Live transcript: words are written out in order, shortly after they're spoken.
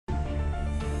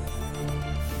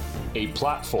a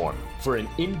platform for an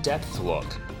in-depth look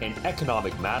in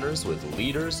economic matters with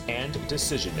leaders and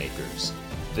decision makers.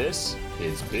 This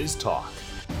is Biz Talk.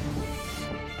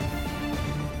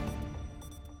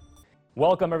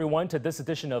 Welcome everyone to this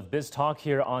edition of Biz Talk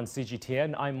here on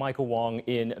CGTN. I'm Michael Wong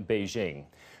in Beijing.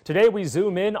 Today we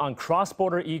zoom in on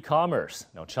cross-border e-commerce.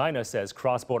 Now China says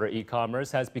cross-border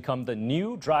e-commerce has become the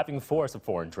new driving force of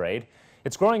foreign trade.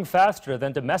 It's growing faster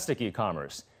than domestic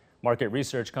e-commerce. Market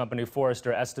research company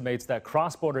Forrester estimates that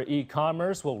cross-border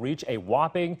e-commerce will reach a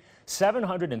whopping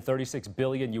 $736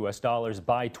 billion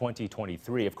by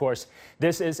 2023. Of course,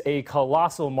 this is a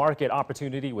colossal market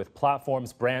opportunity with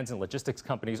platforms, brands, and logistics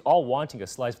companies all wanting a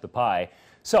slice of the pie.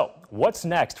 So, what's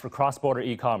next for cross-border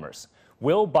e-commerce?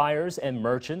 Will buyers and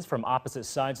merchants from opposite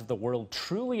sides of the world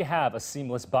truly have a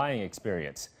seamless buying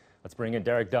experience? Let's bring in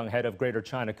Derek Deng, head of Greater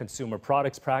China Consumer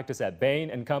Products Practice at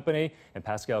Bain & Company, and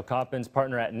Pascal Coppens,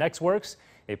 partner at Nextworks,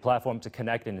 a platform to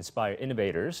connect and inspire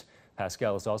innovators.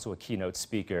 Pascal is also a keynote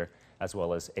speaker as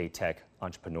well as a tech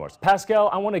entrepreneur.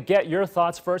 Pascal, I want to get your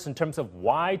thoughts first in terms of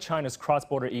why China's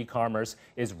cross-border e-commerce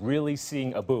is really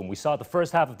seeing a boom. We saw the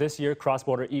first half of this year,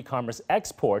 cross-border e-commerce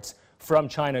exports from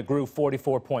China grew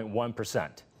 44.1%.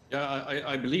 Yeah,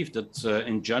 I believe that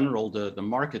in general the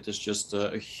market is just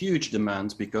a huge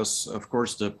demand because, of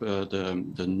course,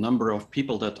 the number of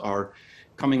people that are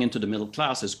coming into the middle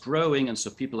class is growing, and so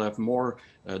people have more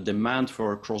demand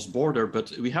for cross-border.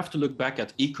 But we have to look back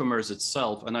at e-commerce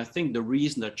itself, and I think the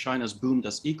reason that China's boomed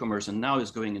as e-commerce and now is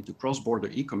going into cross-border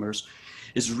e-commerce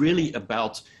is really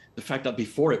about the fact that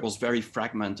before it was very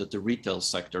fragmented, the retail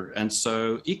sector, and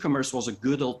so e-commerce was a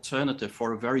good alternative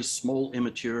for a very small,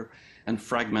 immature and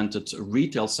fragmented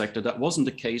retail sector. That wasn't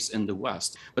the case in the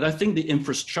West. But I think the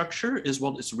infrastructure is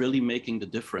what is really making the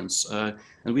difference. And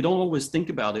we don't always think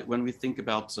about it when we think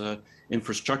about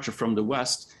infrastructure from the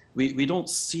West. We don't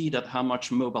see that how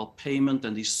much mobile payment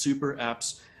and these super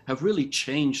apps have really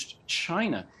changed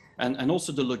China. And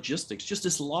also the logistics, just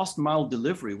this last mile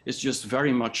delivery is just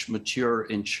very much mature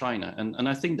in China. And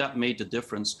I think that made the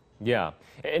difference. Yeah.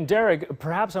 And Derek,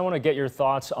 perhaps I want to get your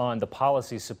thoughts on the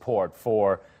policy support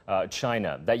for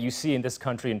China that you see in this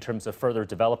country in terms of further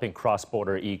developing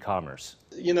cross-border e-commerce.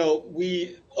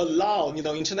 We allow,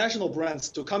 international brands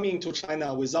to come into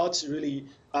China without really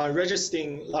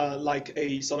registering like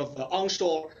a sort of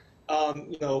onshore,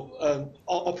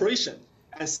 operation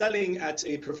and selling at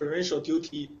a preferential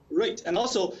duty rate. And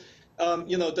also,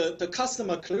 the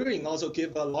customer clearing also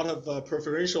give a lot of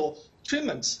preferential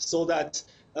treatments so that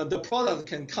the product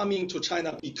can come into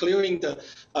China, be clearing the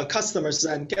customers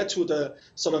and get to the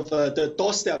sort of the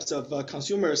doorsteps of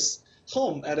consumers'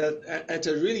 home at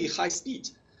a really high speed.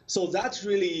 So that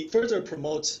really further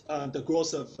promotes the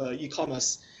growth of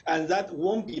e-commerce, and that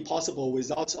won't be possible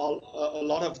without a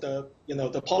lot of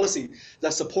the policy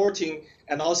that's supporting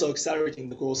and also accelerating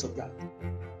the growth of that.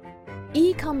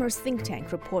 E-commerce think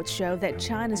tank reports show that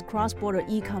China's cross-border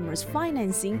e-commerce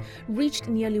financing reached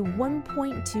nearly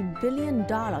 $1.2 billion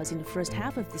in the first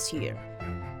half of this year.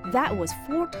 That was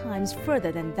 4 times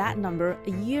further than that number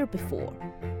a year before.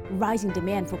 Rising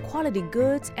demand for quality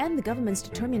goods and the government's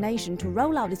determination to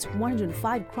roll out its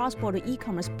 105 cross-border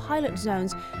e-commerce pilot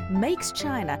zones makes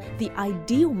China the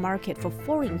ideal market for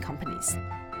foreign companies.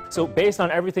 So based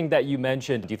on everything that you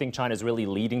mentioned, do you think China is really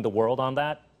leading the world on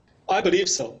that? I believe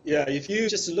so. Yeah, if you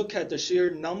just look at the sheer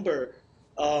number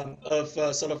of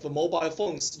sort of mobile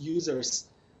phones users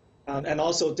and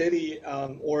also daily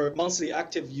or monthly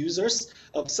active users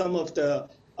of some of the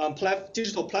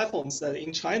digital platforms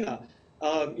in China,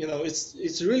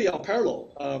 it's really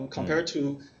unparalleled compared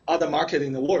to other markets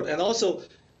in the world. And also,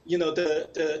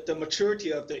 the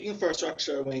maturity of the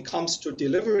infrastructure when it comes to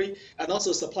delivery and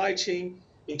also supply chain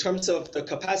in terms of the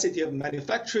capacity of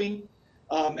manufacturing.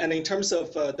 And in terms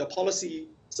of the policy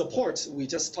support we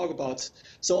just talked about.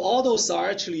 So all those are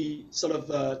actually sort of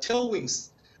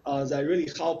tailwinds that really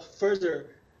help further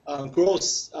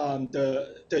growth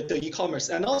the e-commerce.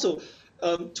 And also,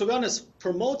 to be honest,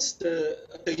 promotes the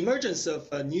emergence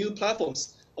of new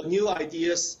platforms or new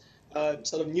ideas,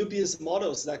 sort of new business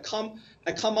models that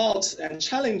come out and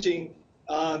challenging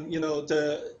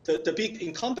the big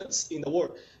incumbents in the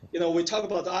world. We talk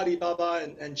about Alibaba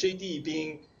and JD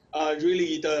being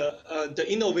really the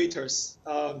innovators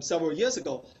several years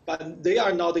ago, but they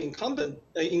are now the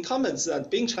incumbents and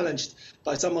being challenged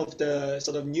by some of the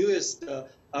sort of newest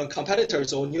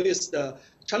competitors or newest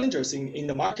challengers in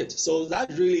the market. So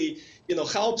that really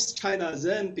helps China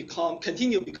then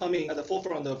continue becoming at the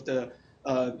forefront of the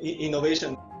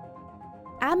innovation.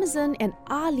 Amazon and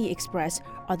AliExpress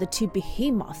are the 2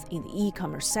 behemoths in the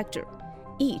e-commerce sector.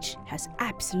 Each has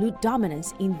absolute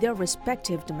dominance in their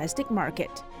respective domestic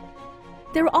market.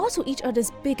 They're also each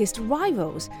other's biggest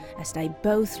rivals, as they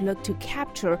both look to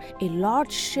capture a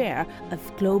large share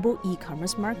of global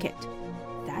e-commerce market.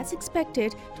 That's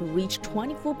expected to reach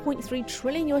 $24.3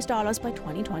 trillion by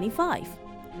 2025.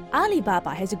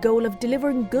 Alibaba has a goal of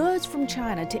delivering goods from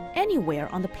China to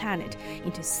anywhere on the planet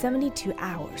into 72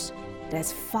 hours.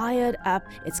 That's fired up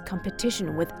its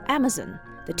competition with Amazon.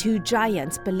 The two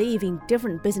giants believe in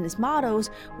different business models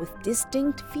with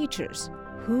distinct features.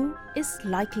 Who is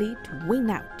likely to win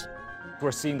out?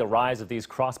 We're seeing the rise of these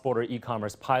cross-border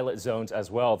e-commerce pilot zones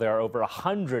as well. There are over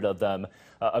 100 of them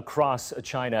across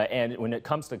China. And when it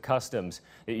comes to customs,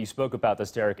 you spoke about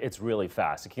this, Derek, it's really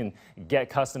fast. You can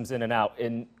get customs in and out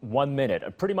in 1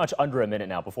 minute, pretty much under a minute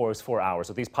now. Before it was 4 hours.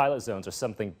 So these pilot zones are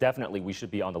something definitely we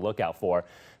should be on the lookout for.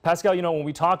 Pascal, you know, when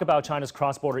we talk about China's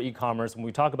cross-border e-commerce, when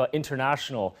we talk about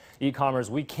international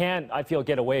e-commerce, we can't, I feel,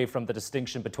 get away from the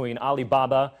distinction between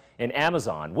Alibaba and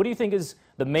Amazon. What do you think is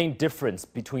the main difference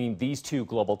between these two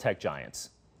global tech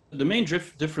giants? The main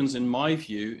difference, in my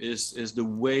view, is the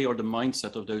way or the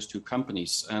mindset of those two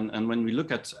companies. And when we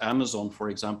look at Amazon, for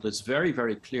example, it's very,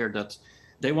 very clear that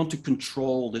they want to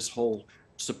control this whole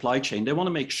supply chain. They want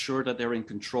to make sure that they're in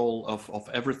control of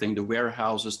everything, the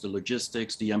warehouses, the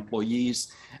logistics, the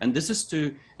employees. And this is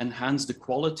to enhance the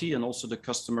quality and also the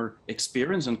customer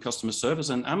experience and customer service.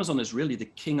 And Amazon is really the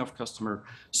king of customer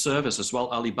service as well.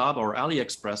 Alibaba or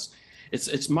AliExpress,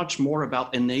 it's much more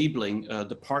about enabling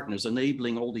the partners,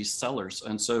 enabling all these sellers.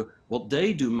 And so what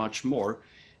they do much more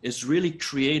is really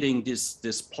creating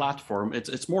this platform.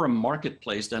 It's more a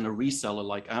marketplace than a reseller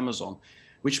like Amazon,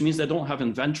 which means they don't have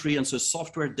inventory. And so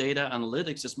software data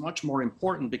analytics is much more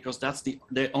important because that's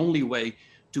the only way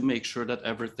to make sure that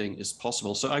everything is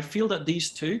possible. So I feel that these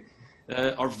two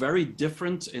are very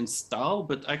different in style,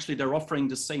 but actually they're offering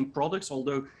the same products,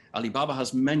 although Alibaba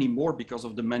has many more because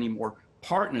of the many more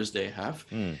partners they have.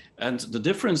 And the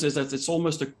difference is that it's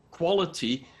almost a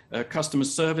quality customer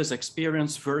service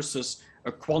experience versus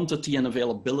a quantity and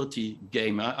availability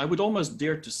game. I would almost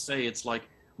dare to say it's like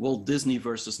Walt Disney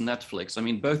versus Netflix. I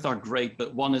mean, both are great,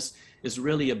 but one is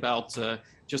really about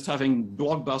just having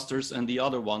blockbusters, and the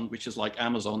other one, which is like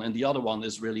Amazon, and the other one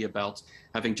is really about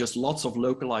having just lots of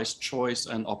localized choice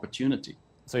and opportunity.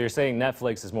 So you're saying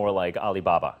Netflix is more like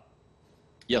Alibaba?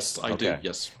 Yes, I do,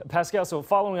 yes. Pascal, so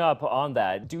following up on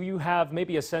that, do you have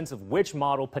maybe a sense of which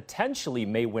model potentially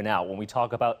may win out when we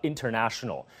talk about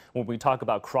international, when we talk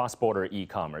about cross-border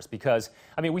e-commerce? Because,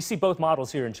 I mean, we see both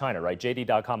models here in China, right?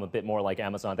 JD.com a bit more like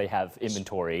Amazon, they have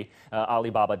inventory.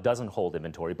 Alibaba doesn't hold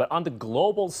inventory. But on the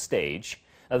global stage,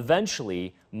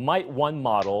 eventually, might one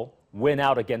model win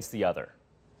out against the other?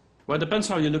 Well, it depends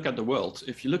how you look at the world.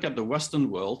 If you look at the Western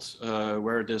world,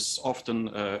 where there's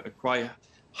often quite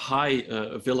high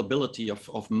availability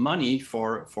of money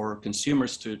for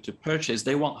consumers to purchase.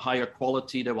 They want higher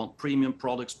quality, they want premium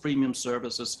products, premium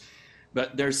services,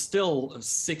 but there's still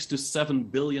 6 to 7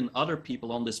 billion other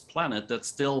people on this planet that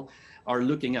still are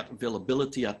looking at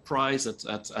availability, at price,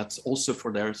 at also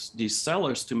for these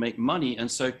sellers to make money.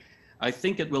 And so I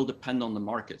think it will depend on the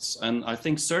markets. And I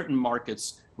think certain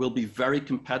markets will be very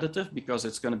competitive because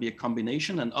it's going to be a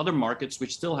combination, and other markets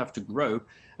which still have to grow,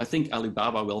 I think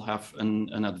Alibaba will have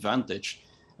an advantage.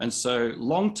 And so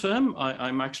long term,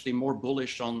 I'm actually more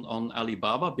bullish on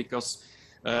Alibaba because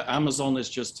Amazon is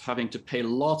just having to pay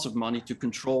lots of money to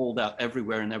control that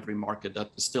everywhere in every market that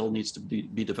still needs to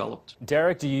be developed.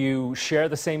 Derek, do you share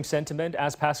the same sentiment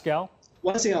as Pascal?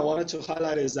 One thing I wanted to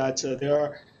highlight is that there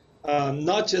are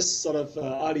not just sort of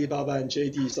Alibaba and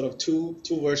JD, sort of two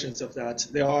versions of that.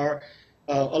 There are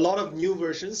a lot of new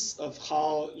versions of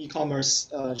how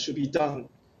e-commerce should be done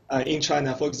in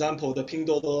China. For example, the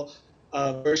Pinduoduo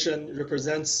version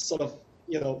represents sort of,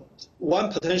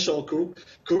 one potential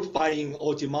group buying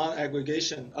or demand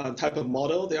aggregation type of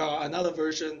model. There are another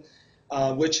version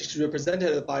which is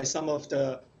represented by some of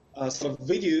the sort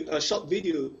of short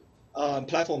video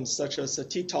platforms such as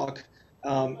TikTok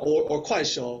or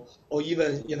Kuaishou, or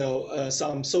even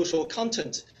some social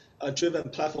content driven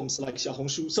platforms like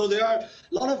Xiaohongshu. So there are a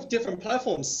lot of different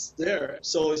platforms there.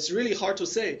 So it's really hard to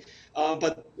say.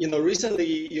 But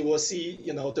recently you will see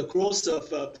the growth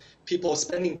of people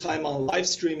spending time on live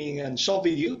streaming and short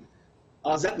video.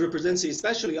 That represents,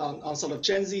 especially on sort of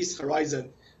Gen Z's horizon,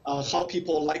 how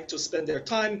people like to spend their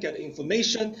time, get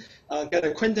information, get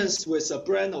acquaintance with a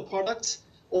brand or product,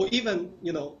 or even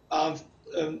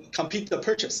complete the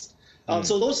purchase.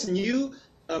 So those new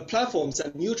platforms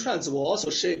and new trends will also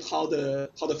shape how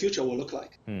the future will look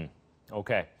like.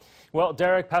 Okay. Well,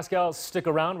 Derek, Pascal, stick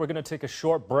around. We're going to take a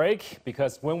short break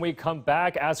because when we come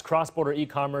back, as cross-border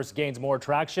e-commerce gains more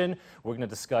traction, we're going to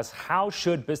discuss how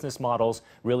should business models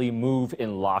really move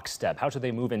in lockstep? How should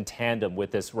they move in tandem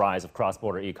with this rise of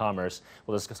cross-border e-commerce?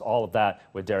 We'll discuss all of that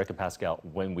with Derek and Pascal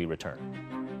when we return.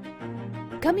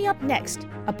 Coming up next,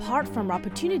 apart from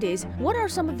opportunities, what are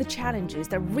some of the challenges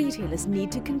that retailers need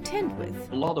to contend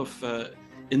with? A lot of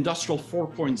Industrial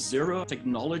 4.0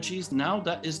 technologies, now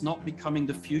that is not becoming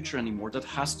the future anymore. That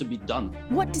has to be done.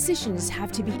 What decisions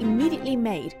have to be immediately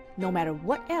made, no matter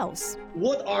what else?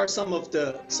 What are some of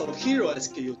the sort of hero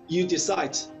SKUs you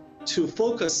decide to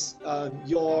focus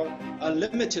your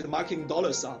unlimited marketing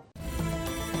dollars on?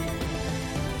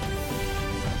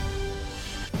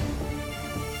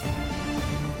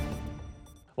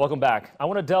 Welcome back. I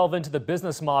want to delve into the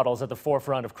business models at the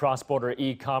forefront of cross-border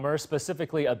e-commerce,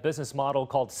 specifically a business model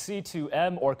called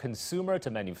C2M, or consumer to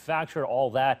manufacturer,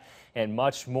 all that and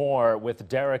much more, with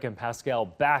Derek and Pascal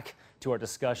back to our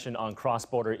discussion on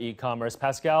cross-border e-commerce.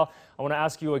 Pascal, I want to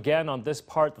ask you again on this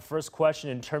part, the first question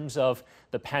in terms of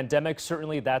the pandemic.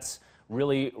 Certainly that's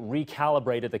really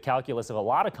recalibrated the calculus of a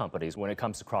lot of companies when it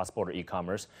comes to cross-border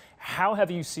e-commerce. How have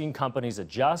you seen companies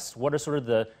adjust? What are sort of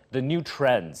the new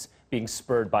trends being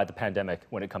spurred by the pandemic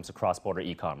when it comes to cross-border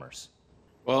e-commerce?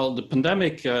 Well, the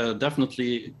pandemic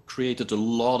definitely created a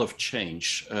lot of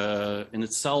change. In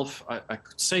itself, I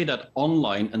could say that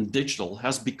online and digital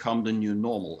has become the new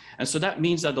normal. And so that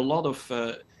means that a lot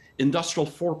of Industrial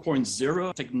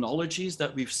 4.0 technologies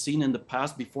that we've seen in the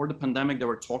past, before the pandemic, they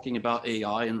were talking about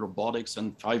AI and robotics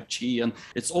and 5G, and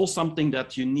it's all something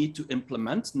that you need to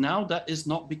implement. Now that is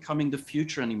not becoming the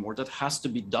future anymore. That has to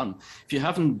be done. If you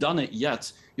haven't done it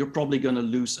yet, you're probably going to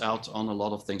lose out on a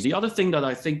lot of things. The other thing that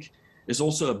I think is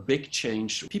also a big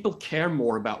change. People care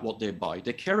more about what they buy.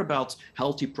 They care about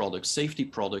healthy products, safety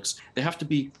products. They have to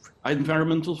be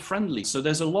environmental friendly. So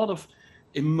there's a lot of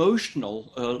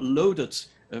emotional loaded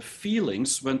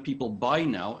feelings when people buy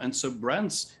now, and so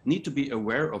brands need to be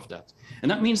aware of that,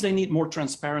 and that means they need more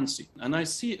transparency. And I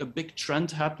see a big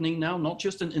trend happening now, not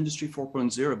just in Industry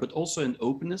 4.0 but also in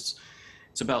openness.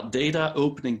 It's about data,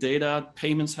 opening data,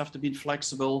 payments have to be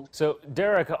flexible. So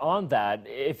Derek, on that,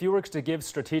 if you were to give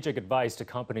strategic advice to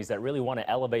companies that really want to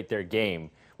elevate their game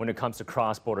when it comes to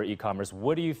cross-border e-commerce,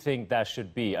 what do you think that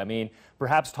should be? I mean,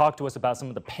 perhaps talk to us about some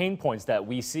of the pain points that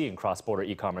we see in cross-border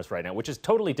e-commerce right now, which is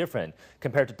totally different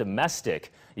compared to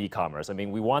domestic e-commerce. I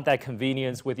mean, we want that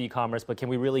convenience with e-commerce, but can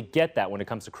we really get that when it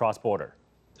comes to cross-border?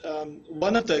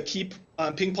 One of the key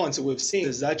pain points that we've seen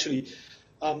is actually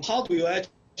how do you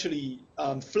actually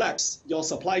flex your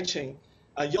supply chain,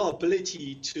 your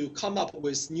ability to come up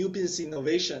with new business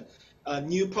innovation,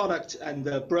 new product and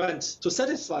brand to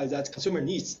satisfy that consumer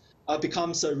needs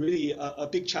becomes really a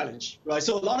big challenge, right?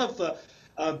 So a lot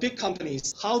of big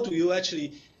companies, how do you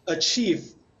actually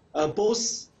achieve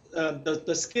both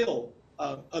the scale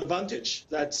advantage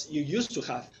that you used to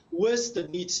have with the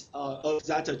need of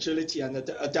that agility and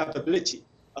the adaptability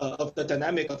of the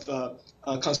dynamic of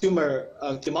consumer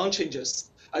demand changes?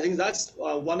 I think that's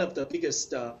one of the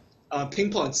biggest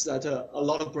pain points that a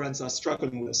lot of brands are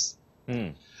struggling with.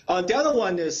 The other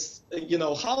one is,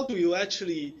 how do you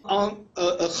actually, on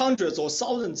hundreds or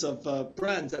thousands of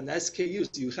brands and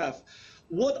SKUs you have,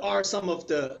 what are some of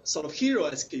the sort of hero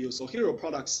SKUs or hero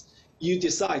products you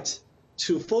decide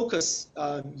to focus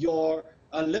your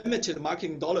unlimited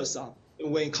marketing dollars on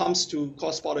when it comes to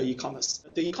cross-border e-commerce?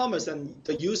 The e-commerce and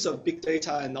the use of big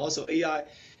data and also AI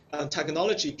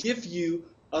technology give you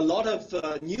a lot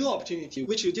of new opportunity,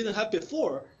 which you didn't have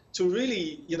before, to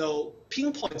really,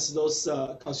 pinpoint those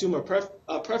consumer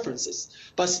preferences.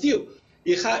 But still,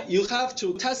 you have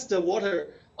to test the water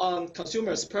on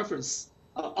consumers' preference,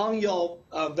 on your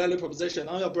value proposition,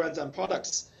 on your brands and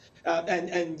products,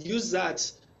 and use that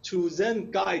to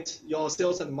then guide your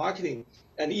sales and marketing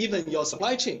and even your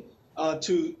supply chain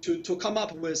to come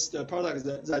up with the products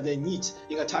that they need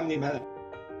in a timely manner.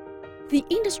 The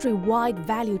industry-wide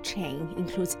value chain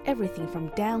includes everything from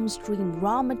downstream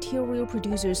raw material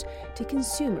producers to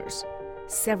consumers.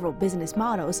 Several business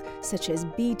models, such as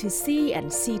B2C and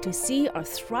C2C, are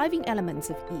thriving elements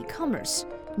of e-commerce.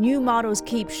 New models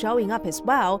keep showing up as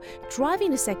well,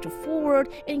 driving the sector forward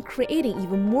and creating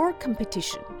even more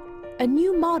competition. A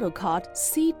new model called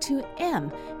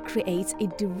C2M creates a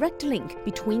direct link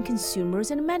between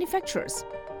consumers and manufacturers.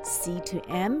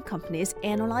 C2M companies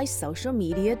analyze social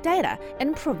media data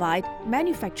and provide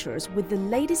manufacturers with the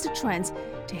latest trends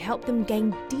to help them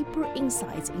gain deeper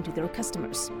insights into their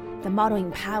customers. The model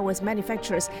empowers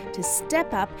manufacturers to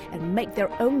step up and make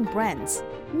their own brands.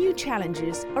 New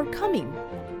challenges are coming.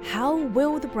 How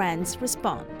will the brands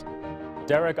respond?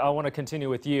 Derek, I want to continue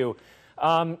with you.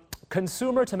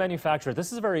 Consumer to manufacturer,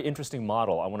 this is a very interesting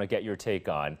model I want to get your take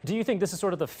on. Do you think this is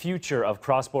sort of the future of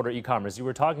cross-border e-commerce? You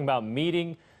were talking about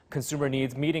meeting consumer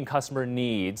needs, meeting customer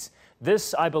needs.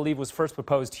 This, I believe, was first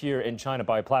proposed here in China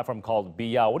by a platform called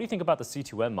Biyao. What do you think about the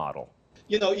C2M model?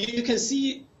 You know, you can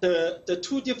see the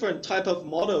two different type of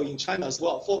model in China as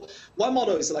well. For one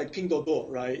model is like Pinduoduo,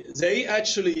 right? They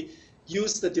actually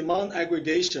use the demand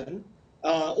aggregation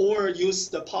or use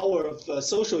the power of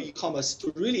social e-commerce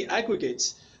to really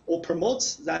aggregate or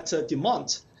promote that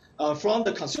demand from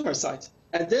the consumer side,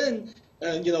 and then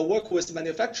work with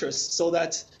manufacturers so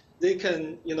that they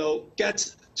can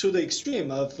get to the extreme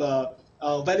of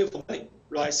value for money,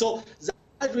 right? So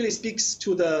that really speaks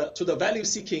to the value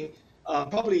seeking,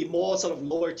 probably more sort of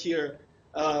lower tier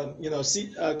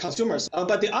consumers.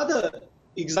 But the other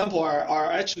example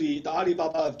are actually the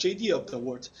Alibaba of JD of the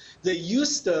world. They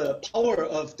use the power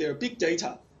of their big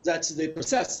data that they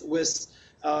process with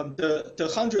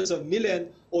the hundreds of million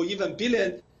or even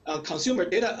billion consumer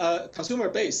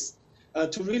base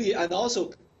to really, and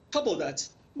also couple that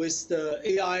with the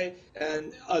AI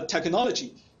and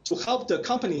technology to help the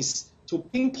companies to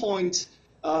pinpoint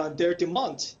their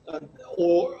demand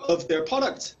or of their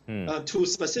product to a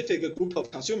specific group of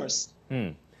consumers.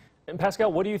 And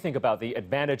Pascal, what do you think about the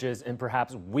advantages and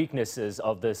perhaps weaknesses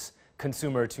of this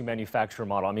consumer to manufacturer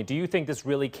model? I mean, do you think this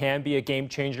really can be a game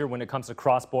changer when it comes to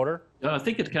cross-border? I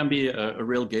think it can be a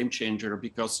real game changer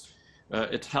because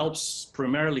it helps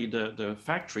primarily the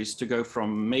factories to go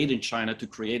from made in China to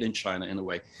create in China in a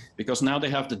way. Because now they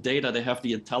have the data, they have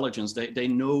the intelligence, they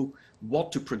know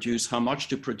what to produce, how much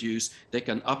to produce, they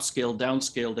can upscale,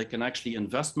 downscale, they can actually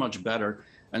invest much better.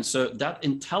 And so that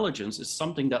intelligence is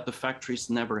something that the factories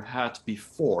never had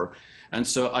before. And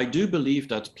so I do believe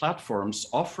that platforms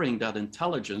offering that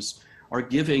intelligence are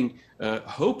giving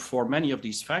hope for many of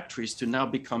these factories to now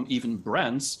become even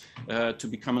brands, to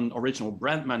become an original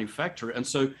brand manufacturer. And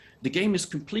so the game is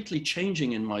completely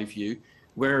changing in my view,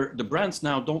 where the brands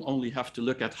now don't only have to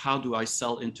look at how do I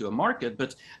sell into a market,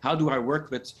 but how do I work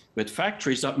with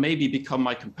factories that maybe become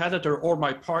my competitor or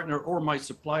my partner or my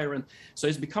supplier. And so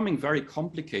it's becoming very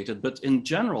complicated. But in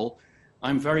general,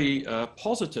 I'm very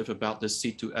positive about this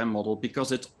C2M model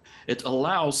because it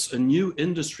allows a new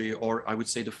industry, or I would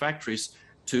say the factories,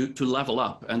 to level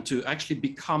up and to actually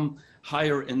become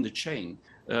higher in the chain.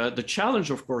 The challenge,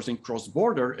 of course, in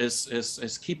cross-border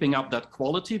is keeping up that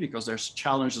quality, because there's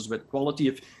challenges with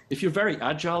quality. If you're very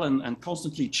agile and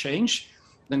constantly change,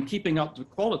 then keeping up the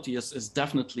quality is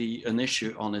definitely an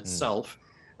issue on itself.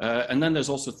 And then there's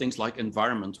also things like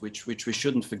environment, which we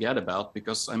shouldn't forget about,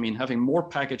 because I mean, having more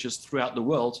packages throughout the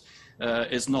world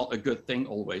is not a good thing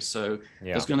always. So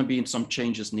there's going to be some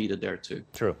changes needed there too.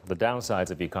 True. The downsides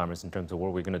of e-commerce in terms of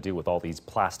what we're going to do with all these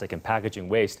plastic and packaging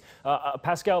waste.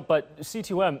 Pascal, but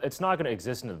C2M, it's not going to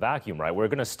exist in a vacuum, right? We're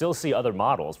going to still see other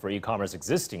models for e-commerce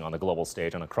existing on the global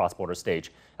stage, on a cross-border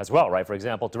stage as well, right? For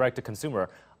example, direct-to-consumer.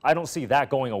 I don't see that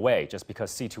going away just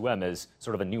because C2M is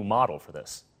sort of a new model for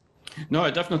this. No,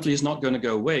 it definitely is not going to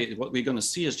go away. What we're going to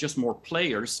see is just more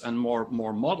players and more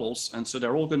models. And so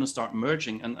they're all going to start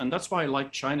merging. And that's why I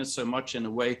like China so much in a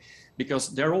way,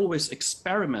 because they're always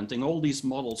experimenting all these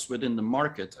models within the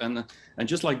market. And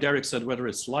just like Derek said, whether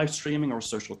it's live streaming or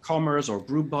social commerce or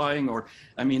group buying, or,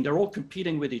 I mean, they're all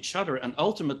competing with each other. And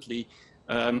ultimately,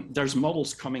 there's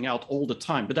models coming out all the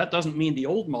time. But that doesn't mean the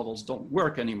old models don't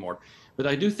work anymore. But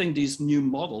I do think these new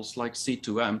models like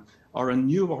C2M are a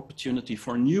new opportunity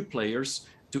for new players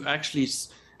to actually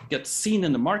get seen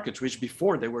in the market, which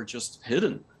before they were just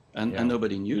hidden and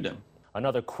nobody knew them.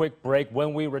 Another quick break.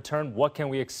 When we return, what can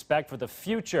we expect for the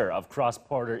future of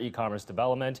cross-border e-commerce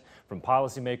development, from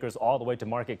policymakers all the way to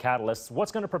market catalysts?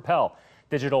 What's going to propel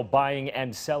digital buying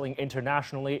and selling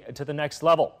internationally to the next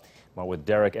level? More with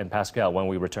Derek and Pascal when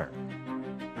we return.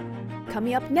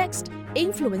 Coming up next,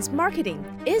 influence marketing.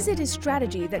 Is it a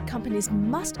strategy that companies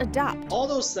must adopt? All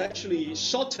those actually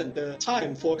shorten the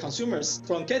time for consumers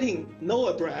from getting know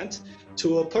a brand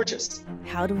to a purchase.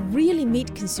 How to really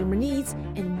meet consumer needs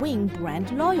and win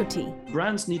brand loyalty.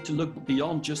 Brands need to look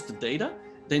beyond just the data.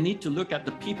 They need to look at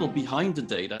the people behind the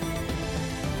data.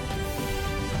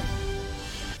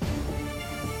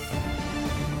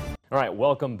 All right,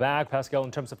 welcome back. Pascal,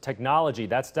 in terms of technology,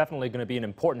 that's definitely going to be an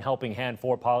important helping hand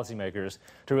for policymakers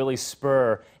to really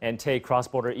spur and take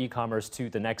cross-border e-commerce to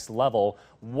the next level.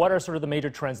 What are sort of the major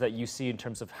trends that you see in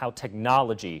terms of how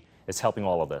technology is helping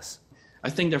all of this? I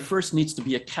think there first needs to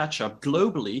be a catch-up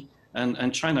globally,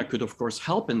 and China could, of course,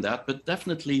 help in that, but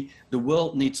definitely the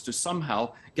world needs to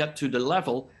somehow get to the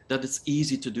level that it's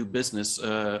easy to do business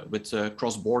with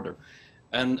cross-border.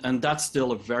 And that's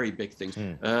still a very big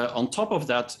thing. On top of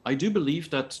that, I do believe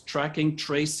that tracking,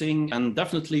 tracing, and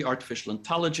definitely artificial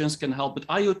intelligence can help. But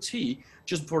IoT,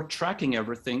 just for tracking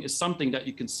everything, is something that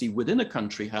you can see within a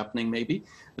country happening maybe.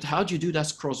 But how do you do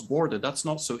that cross-border? That's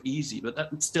not so easy, but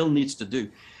that still needs to do.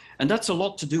 And that's a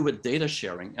lot to do with data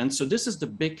sharing. And so this is the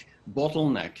big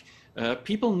bottleneck.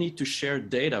 People need to share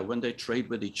data when they trade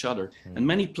with each other. And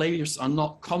many players are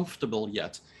not comfortable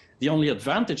yet. The only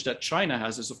advantage that China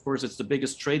has is, of course, it's the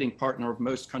biggest trading partner of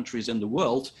most countries in the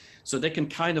world. So they can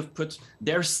kind of put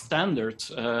their standard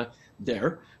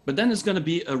there. But then it's going to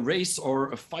be a race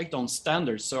or a fight on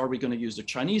standards. So are we going to use the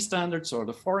Chinese standards or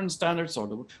the foreign standards or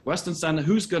the Western standard?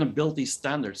 Who's going to build these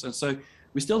standards? And so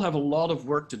we still have a lot of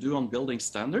work to do on building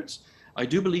standards. I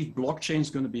do believe blockchain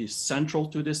is going to be central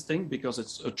to this thing because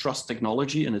it's a trust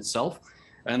technology in itself.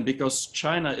 And because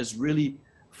China is really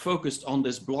focused on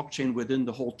this blockchain within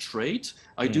the whole trade,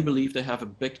 I do believe they have a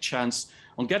big chance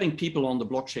on getting people on the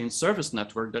blockchain service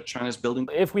network that China is building.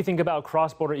 If we think about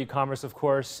cross-border e-commerce, of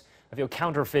course, I feel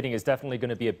counterfeiting is definitely going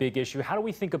to be a big issue. How do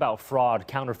we think about fraud,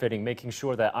 counterfeiting, making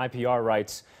sure that IPR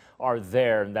rights are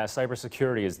there and that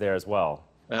cybersecurity is there as well?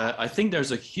 I think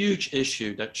there's a huge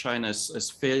issue that China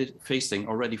is facing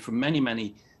already for many,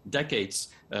 many decades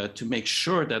to make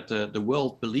sure that the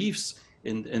world believes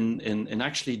in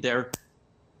actually their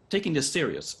taking this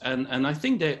serious. And I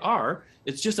think they are.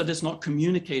 It's just that it's not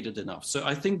communicated enough. So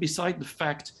I think beside the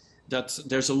fact that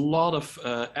there's a lot of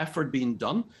effort being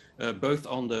done, both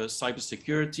on the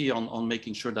cybersecurity, on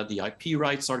making sure that the IP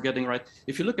rights are getting right.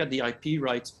 If you look at the IP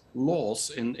rights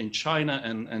laws in China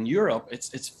and Europe,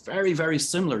 it's very, very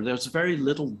similar. There's very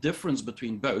little difference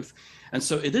between both. And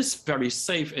so it is very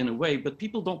safe in a way, but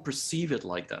people don't perceive it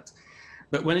like that.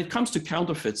 But when it comes to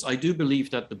counterfeits, I do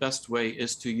believe that the best way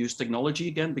is to use technology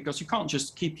again, because you can't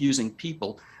just keep using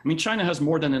people. I mean, China has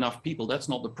more than enough people. That's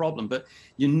not the problem, but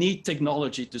you need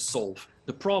technology to solve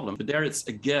the problem. But there it's,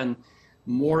 again,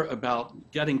 more about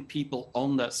getting people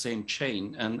on that same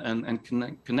chain and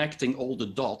connecting all the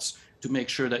dots to make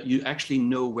sure that you actually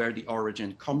know where the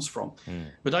origin comes from.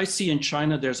 But I see in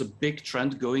China, there's a big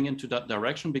trend going into that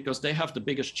direction because they have the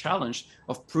biggest challenge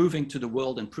of proving to the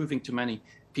world and proving to many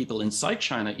people inside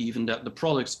China even that the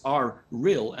products are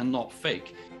real and not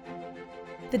fake.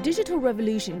 The digital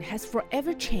revolution has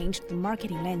forever changed the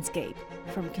marketing landscape,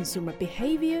 from consumer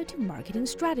behavior to marketing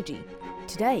strategy.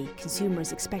 Today,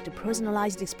 consumers expect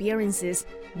personalized experiences.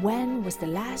 When was the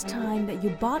last time that you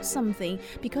bought something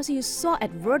because you saw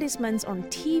advertisements on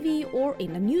TV or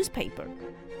in a newspaper?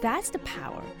 That's the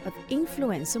power of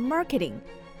influencer marketing.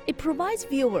 It provides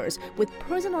viewers with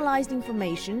personalized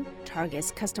information,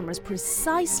 targets customers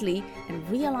precisely, and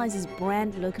realizes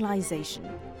brand localization.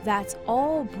 That's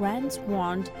all brands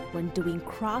want when doing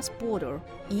cross-border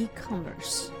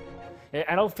e-commerce.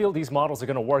 I don't feel these models are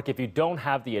going to work if you don't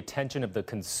have the attention of the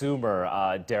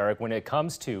consumer, Derek. When it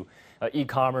comes to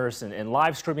e-commerce and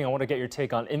live streaming, I want to get your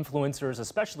take on influencers,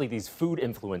 especially these food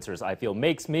influencers, I feel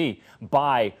makes me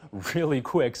buy really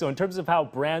quick. So in terms of how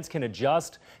brands can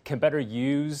adjust, can better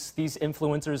use these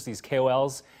influencers, these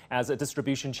KOLs, as a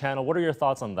distribution channel, what are your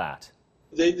thoughts on that?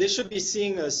 They should be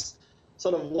seen as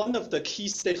sort of one of the key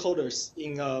stakeholders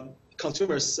in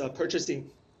consumers' purchasing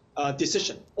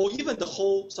decision, or even the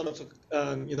whole sort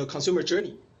of consumer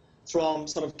journey, from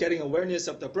sort of getting awareness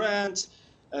of the brand,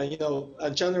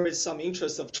 generate some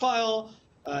interest of trial,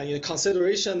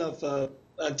 consideration of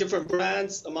different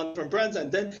brands among different brands,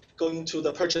 and then going to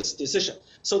the purchase decision.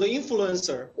 So the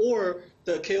influencer or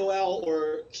the KOL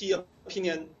or key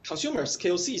opinion consumers,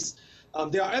 KOCs,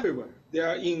 they are everywhere. They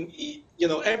are in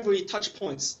every touch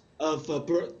points of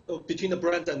between the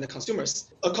brand and the consumers.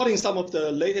 According to some of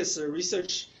the latest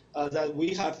research that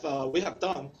we have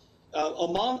done,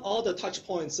 among all the touch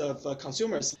points of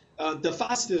consumers, the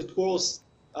fastest growth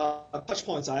touch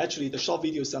points are actually the short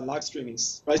videos and live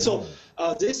streamings, right? So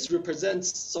this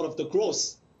represents sort of the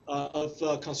growth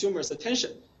of consumers'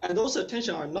 attention, and those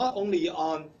attention are not only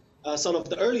on sort of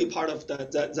the early part of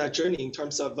that journey in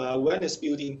terms of awareness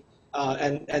building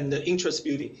and the interest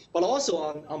building, but also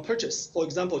on purchase. For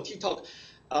example, TikTok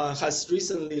has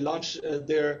recently launched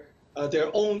their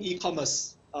own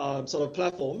e-commerce sort of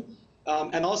platform,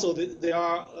 and also they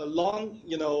are long,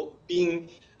 being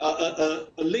a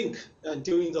link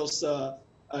during those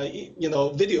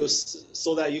videos,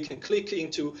 so that you can click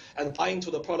into and buy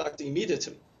into the product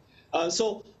immediately.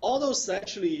 So all those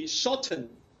actually shorten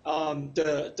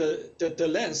the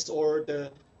length or the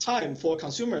time for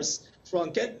consumers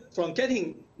from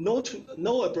getting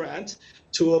know a brand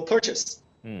to a purchase.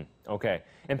 Okay.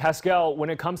 And Pascal, when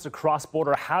it comes to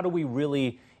cross-border, how do we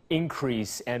really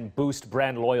increase and boost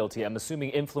brand loyalty? I'm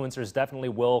assuming influencers definitely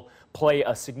will play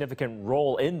a significant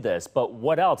role in this, but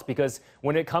what else? Because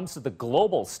when it comes to the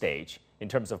global stage, in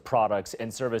terms of products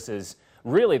and services,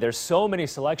 really, there's so many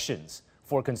selections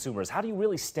for consumers. How do you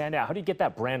really stand out? How do you get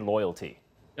that brand loyalty?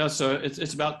 Yeah, so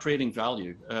it's about creating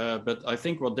value. But I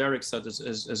think what Derek said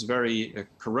is very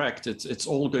correct. It's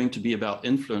all going to be about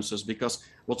influencers, because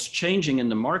what's changing in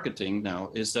the marketing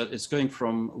now is that it's going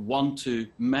from one to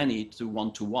many to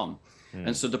one to one.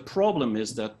 And so the problem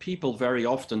is that people very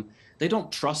often, they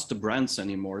don't trust the brands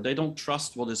anymore. They don't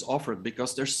trust what is offered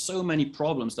because there's so many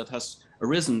problems that has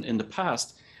arisen in the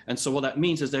past. And so what that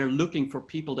means is they're looking for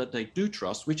people that they do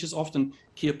trust, which is often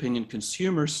key opinion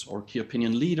consumers or key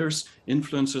opinion leaders,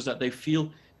 influencers that they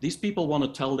feel these people want to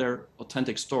tell their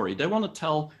authentic story. They want to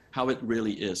tell how it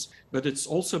really is. But it's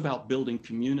also about building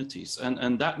communities.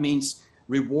 And that means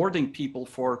rewarding people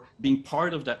for being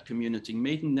part of that community,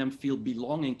 making them feel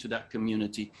belonging to that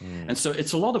community. And so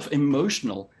it's a lot of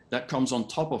emotional that comes on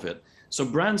top of it. So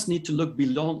brands need to look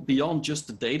beyond just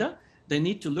the data. They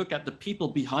need to look at the people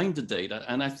behind the data.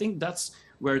 And I think that's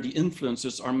where the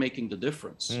influencers are making the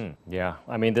difference. Yeah,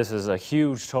 I mean, this is a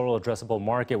huge total addressable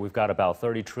market. We've got about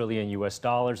 30 trillion US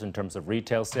dollars in terms of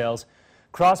retail sales.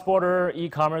 Cross-border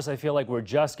e-commerce, I feel like we're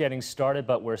just getting started,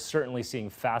 but we're certainly seeing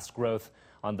fast growth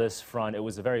on this front. It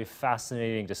was a very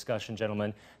fascinating discussion,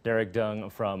 gentlemen. Derek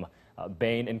Deng from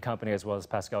Bain & Company, as well as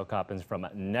Pascal Coppens from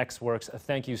Nextworks.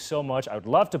 Thank you so much. I would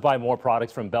love to buy more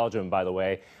products from Belgium, by the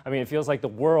way. I mean, it feels like the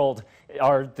world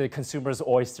are the consumer's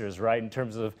oysters, right, in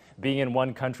terms of being in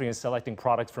one country and selecting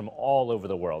products from all over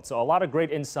the world. So a lot of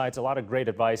great insights, a lot of great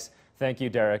advice. Thank you,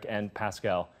 Derek and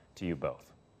Pascal, to you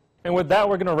both. And with that,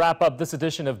 we're going to wrap up this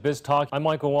edition of Biz Talk. I'm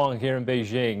Michael Wong here in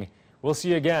Beijing. We'll see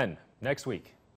you again next week.